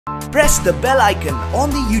Press the bell icon on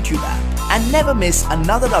the YouTube app and never miss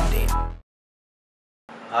another update.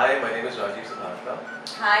 Hi, my name is Rajeev Siddhartha.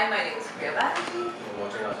 Hi, my name is Priya Banerjee. You're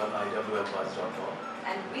watching us on iwmbuzz.indianwikimedia.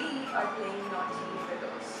 And we are playing naughty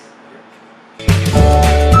riddles.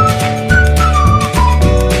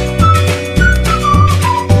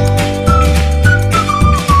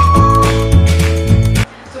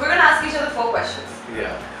 So we're going to ask each other 4 questions.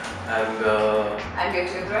 Yeah, and we have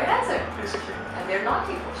to give the right answer. basically. And they're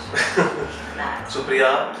naughty questions. Nah. So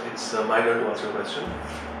Priya, it's my turn to answer your question.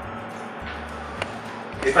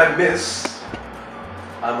 If I miss,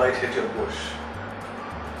 I might hit your bush.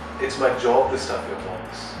 It's my job to stuff your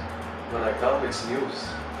box. When I come, it's news.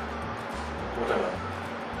 What am I?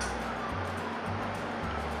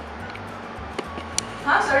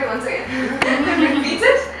 Huh? Sorry, once again. Repeat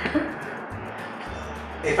it.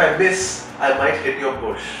 If I miss, I might hit your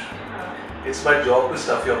bush. It's my job to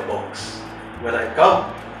stuff your box. When I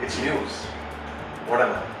come, it's news. What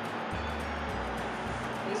am I?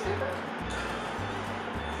 Newspaper?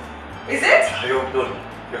 Is it?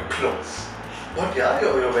 You're close. What? Yeah,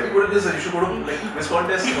 you're very good at this. You should go to like quiz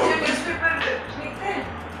contest. Newspaper लिखते हैं?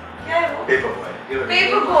 क्या है वो? Paper boy.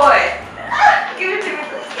 Paper boy. Give it to me.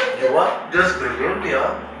 You are just brilliant,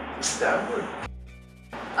 yeah. It's damn good.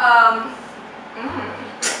 I'm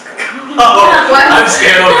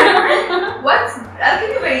scared of it. I'll give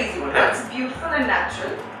you a very easy one. What's beautiful and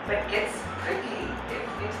natural but gets prickly if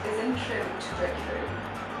it isn't trimmed regularly?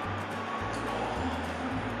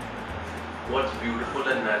 What's beautiful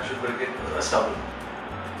and natural but get stubble?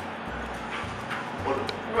 What?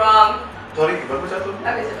 Wrong. Sorry, what was that?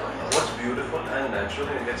 Okay, so What's beautiful and natural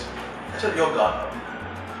and it gets? Actually, your garden,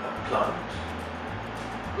 plant,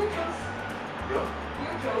 you're close. your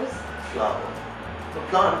You're close. flower, a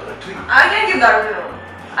plant, a tree. I can't give that one.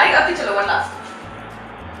 Okay, chalo, one last.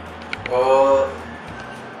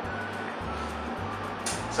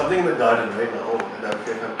 Something in the garden right now that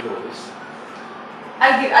I'm close.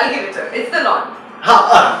 I'll give it to him. It's the lawn.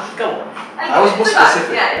 Come on. I was more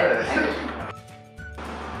specific. Yeah.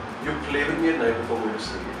 You play with me at night before going to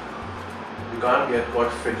sleep. You can't get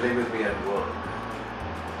caught fiddling with me at work.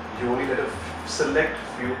 You only let a select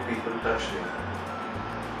few people touch me.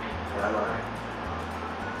 What am I?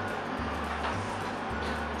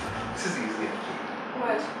 This is easy actually.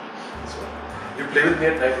 What? This one. You play with me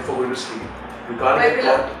at night before going to sleep. You can't My get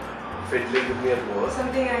pillow. caught fiddling with me at work.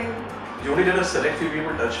 Something You only let a select few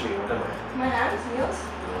people touch me. What am I? My hands, nails,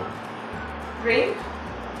 No. rain.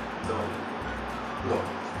 No.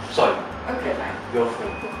 Sorry. Okay, fine. Your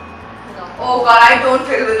phone. No. Oh God, I don't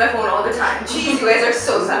fiddle with my phone all the time. Jeez, you guys are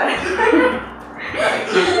so sad.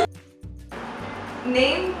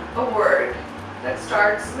 Name a word that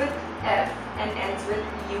starts with F and ends with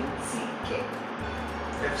U-C-K.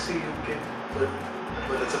 FCUK.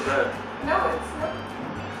 But it's a brand. No, it's not.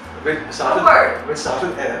 Which starts word.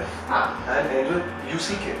 with F Huh. and ends with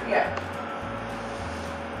UCK. Yeah.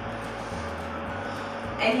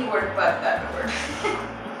 Any word but that word.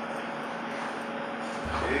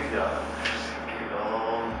 Okay, yeah.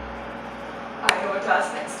 I know what to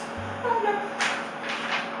ask next. Oh no.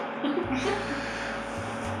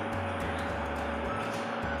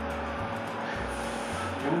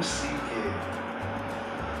 UCK.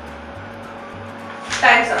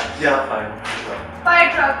 Time's up. Yeah, fine. Yeah. Fire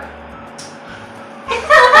truck.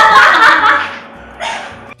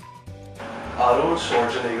 Arnold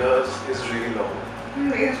Schwarzenegger's is really long.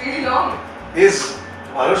 It's really long.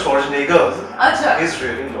 Arnold Schwarzenegger's Acha. is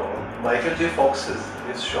really long. Michael J. Fox's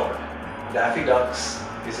is short. Daffy Duck's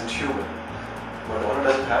isn't human. Madonna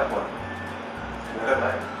doesn't have one. What am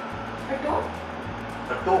I? A toe?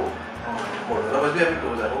 A toe. Madonna must be having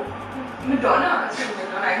toes, I hope. Madonna. I said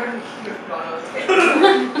Madonna. I heard Madonna was okay.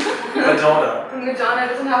 Madonna. Madonna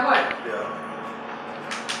doesn't have one. Yeah.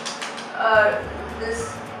 This.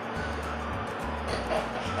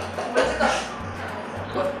 What's it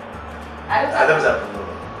called? Adam's apple. No.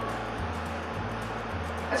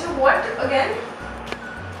 Achha, what again?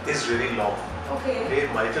 Is really long. Okay. Okay,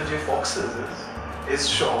 Michael J. Fox's is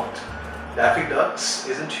short. Daffy Duck's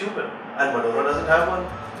isn't human. And Madonna doesn't have one.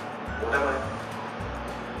 What am I?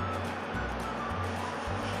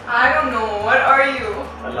 I don't know. What are you?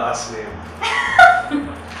 A last name.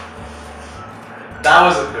 That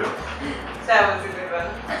was a good one. That was a good one.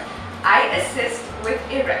 I assist with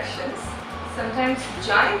erections. Sometimes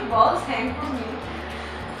giant balls hang from me.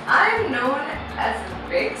 I'm known as a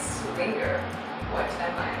big swinger. What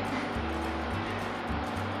am I?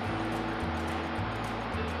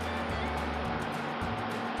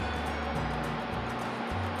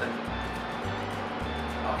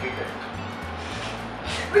 Architect.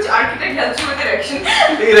 Which architect It helps you with erections.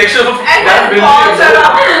 Erection of that building.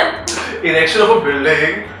 Erection of a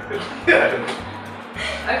building.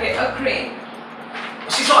 Okay, a crane.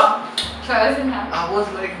 She saw. I was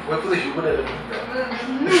like, what was the human element there?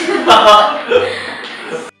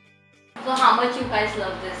 So how much you guys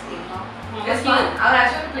love this game now? It's fun. I would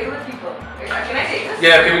actually play with people. Can I take this?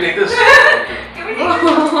 Yeah, can we take this? Can we take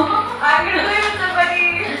this? I'm gonna play with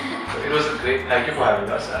somebody. It was great. Thank you for having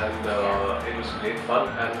us, and it was great fun.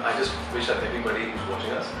 And I just wish that everybody who's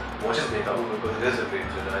watching us watches Bekabu, because it is a great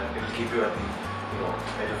thriller and it will keep you at the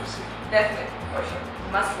edge of the seat. Definitely, for sure.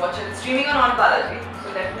 You must watch it. It's streaming on Banerjee,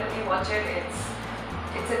 so definitely watch it.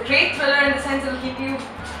 It's a great thriller in the sense it'll keep you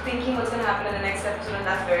thinking what's going to happen in the next episode, and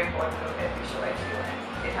that's very important of every show I feel,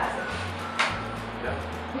 and it has it. Yeah.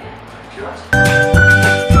 Watch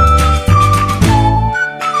it.